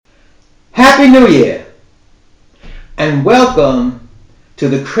Happy New Year, and welcome to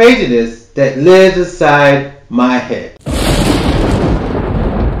the craziness that lives inside my head.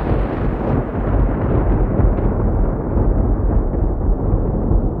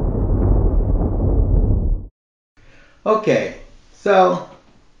 Okay, so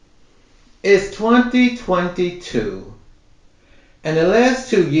it's 2022, and the last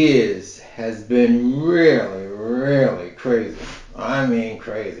 2 years has been really crazy. I mean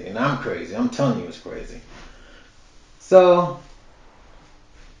crazy, and I'm crazy. I'm telling you it's crazy. So,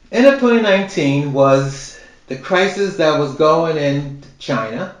 end of 2019 was the crisis that was going in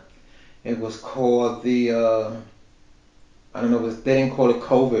China. It was called the, I don't know, they didn't call it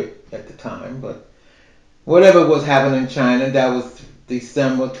COVID at the time, but whatever was happening in China, that was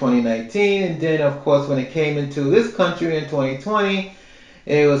December 2019. And then, of course, when it came into this country in 2020,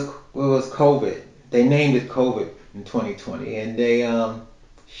 it was COVID. They named it COVID in 2020, and they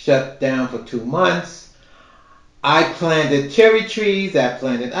shut down for 2 months. I planted cherry trees, I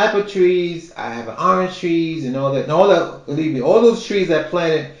planted apple trees, I have orange trees, and all that. Believe me, all those trees I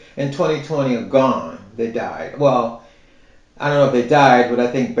planted in 2020 are gone. They died. Well, I don't know if they died, but I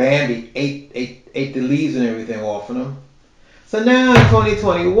think Bambi ate the leaves and everything off of them. So now in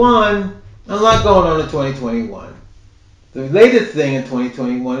 2021, a lot going on in 2021. The latest thing in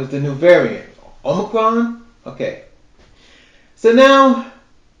 2021 is the new variant, Omicron. Okay. So now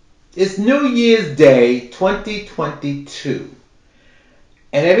it's New Year's Day 2022.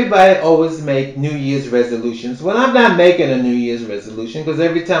 And everybody always make New Year's resolutions. Well, I'm not making a New Year's resolution because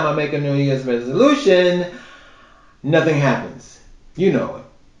every time I make a New Year's resolution, nothing happens. You know it.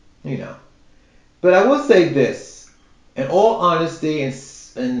 You know. But I will say this, in all honesty and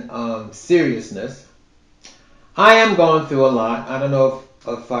seriousness, I am going through a lot. I don't know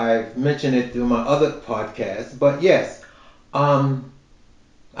if I've mentioned it through my other podcasts, but yes, I've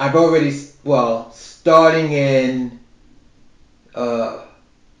already, starting in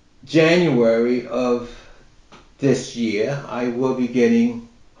January of this year, I will be getting,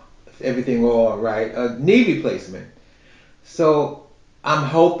 if everything all right, a knee replacement. So I'm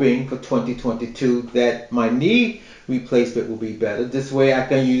hoping for 2022 that my knee replacement will be better. This way I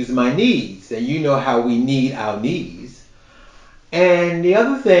can use my knees. And you know how we need our knees. And the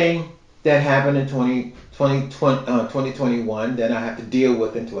other thing that happened in 2021 that I have to deal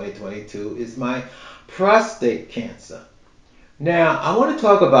with in 2022 is my prostate cancer. Now, I want to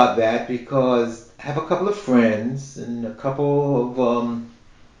talk about that because I have a couple of friends and a couple of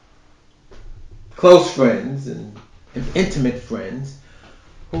close friends and intimate friends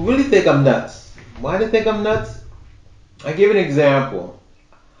who really think I'm nuts. Why do they think I'm nuts? I give an example.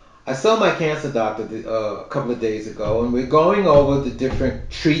 I saw my cancer doctor a couple of days ago, and we're going over the different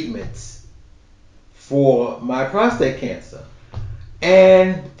treatments for my prostate cancer.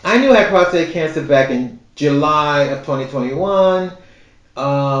 And I knew I had prostate cancer back in July of 2021.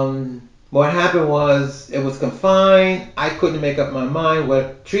 What happened was it was confined. I couldn't make up my mind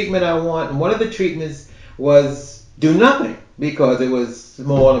what treatment I want. And one of the treatments was do nothing because it was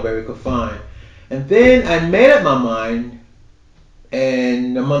small and very confined. And then I made up my mind,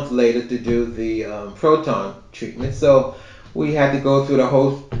 and a month later to do the proton treatment. So we had to go through the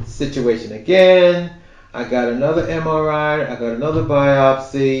whole situation again. I got another MRI, I got another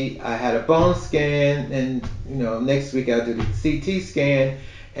biopsy, I had a bone scan, and next week I'll do the CT scan,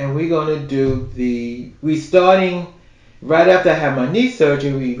 and we're gonna do starting right after I have my knee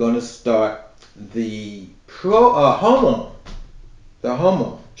surgery. We're gonna start the hormone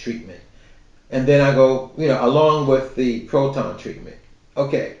treatment. And then I go, along with the proton treatment.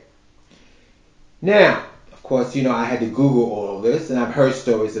 Okay. Now, of course, I had to Google all of this, and I've heard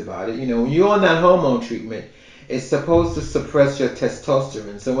stories about it. When you're on that hormone treatment, it's supposed to suppress your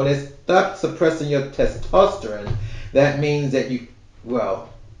testosterone. So when it stops suppressing your testosterone, that means that you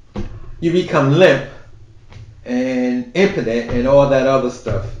become limp and impotent and all that other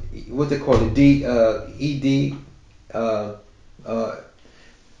stuff. What they call it, ED,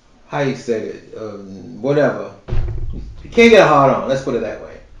 how you said it, whatever. You can't get a hard on, let's put it that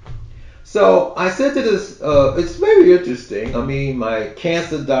way. So I said to this, it's very interesting. I mean, my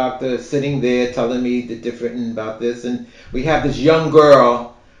cancer doctor is sitting there telling me the different about this, and we have this young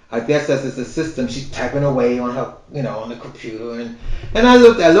girl, I guess that's his assistant, she's typing away on her, on the computer, and I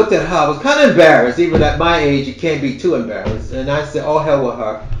looked at her, I was kind of embarrassed, even at my age, you can't be too embarrassed, and I said, oh hell with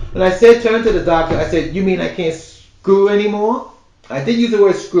her. And I turned to the doctor, I said, you mean I can't screw anymore? I did use the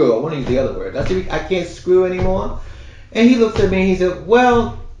word screw. I want to use the other word. I said, I can't screw anymore. And he looked at me and he said,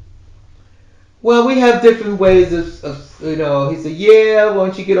 well, we have different ways of he said, yeah,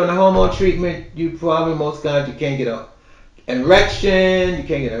 once you get on the hormone treatment, you probably, most guys, you can't get erection, you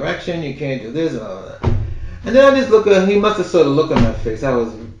can't get erection, you can't do this and all that. And then I just look at, he must have sort of looked at my face. I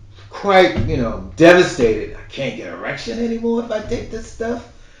was quite, devastated. I can't get erection anymore if I take this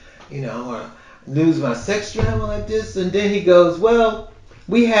stuff. I want to lose my sex drive like this. And then he goes, well,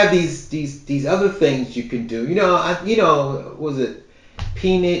 we have these other things you can do. Was it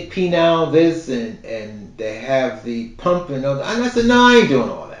penile this and they have the pump and all that. And I said, no, I ain't doing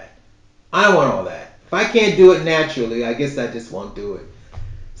all that. I don't want all that. If I can't do it naturally, I guess I just won't do it.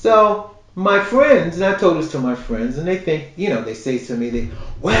 So my friends, and I told this to my friends, and they think, they say to me,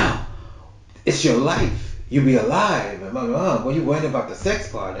 well, it's your life. You be alive. And I'm like, oh, well, you worried about the sex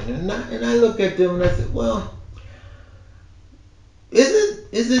part. And I look at them and I said, well, is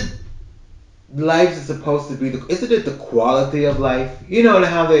it life is supposed to be isn't it the quality of life?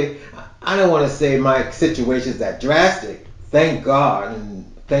 How I don't want to say my situation is that drastic. Thank God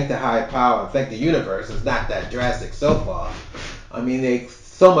and thank the higher power and thank the universe. It's not that drastic so far. I mean, they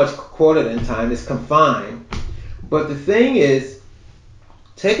so much quartered in time is confined. But the thing is,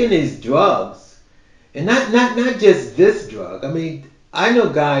 taking these drugs, and not just this drug. I mean, I know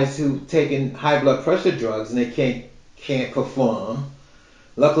guys who've taken high blood pressure drugs and they can't perform.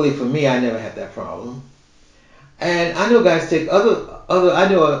 Luckily for me, I never had that problem. And I know guys take other. I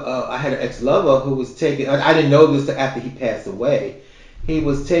know I had an ex-lover who was taking. I didn't know this after he passed away. He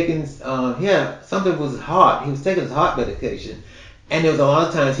was taking. Something with his heart. He was taking his heart medication, and there was a lot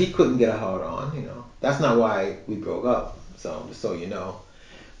of times he couldn't get a hard on. That's not why we broke up. So just so you know.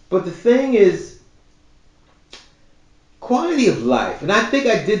 But the thing is, quality of life, and I think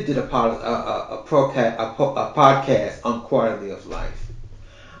I did a podcast on quality of life.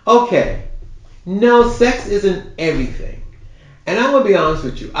 Okay, no, sex isn't everything. And I'm going to be honest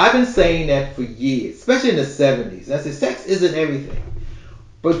with you. I've been saying that for years, especially in the 70s. I said, sex isn't everything.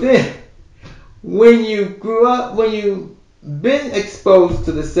 But then, when you grew up, when you've been exposed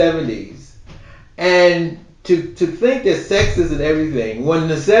to the 70s, and to think that sex isn't everything, when in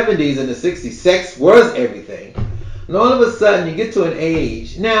the 70s and the 60s, sex was everything. And all of a sudden, you get to an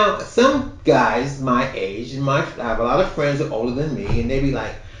age. Now, some guys my age, I have a lot of friends who are older than me, and they be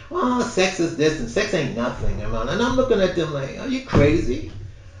like, oh, sex is this and sex ain't nothing. And I'm looking at them like, are you crazy?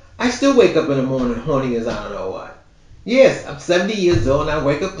 I still wake up in the morning horny as I don't know what. Yes, I'm 70 years old and I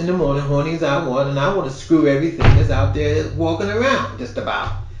wake up in the morning horny as I want, and I want to screw everything that's out there walking around, just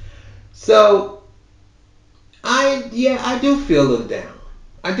about. So, I do feel a little down.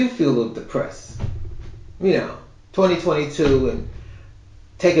 I do feel a little depressed. 2022 and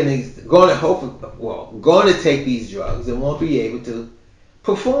going to take these drugs and won't be able to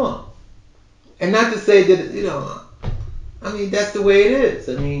perform. And not to say that, that's the way it is.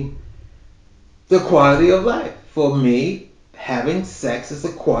 I mean, the quality of life. For me, having sex is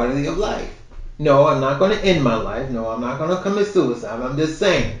a quality of life. No, I'm not going to end my life. No, I'm not going to commit suicide. I'm just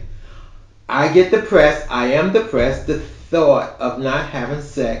saying. I get depressed. I am depressed. The thought of not having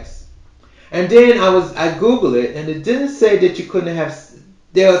sex. And then I Googled it, and it didn't say that you couldn't have.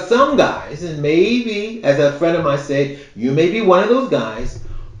 There are some guys, and maybe, as a friend of mine said, you may be one of those guys,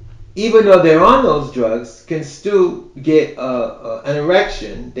 even though they're on those drugs, can still get an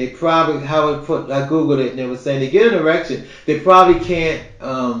erection. They probably, I Googled it, and they were saying to get an erection, they probably can't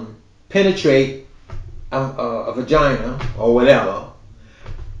penetrate a vagina or whatever.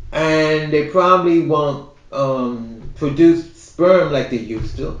 And they probably won't produce sperm like they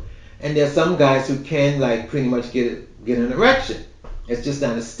used to. And there's some guys who can pretty much get an erection. It's just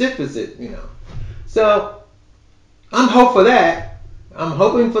not as stiff as it, So I'm hoping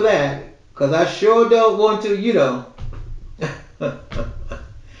for that, because I sure don't want to,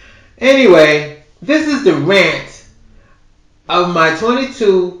 Anyway, this is the rant of my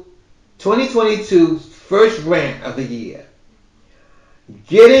 2022 first rant of the year.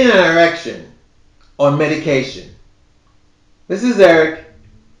 Getting an erection on medication. This is Eric,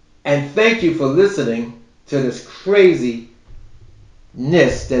 and thank you for listening to this craziness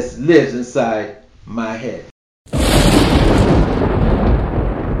that lives inside my head.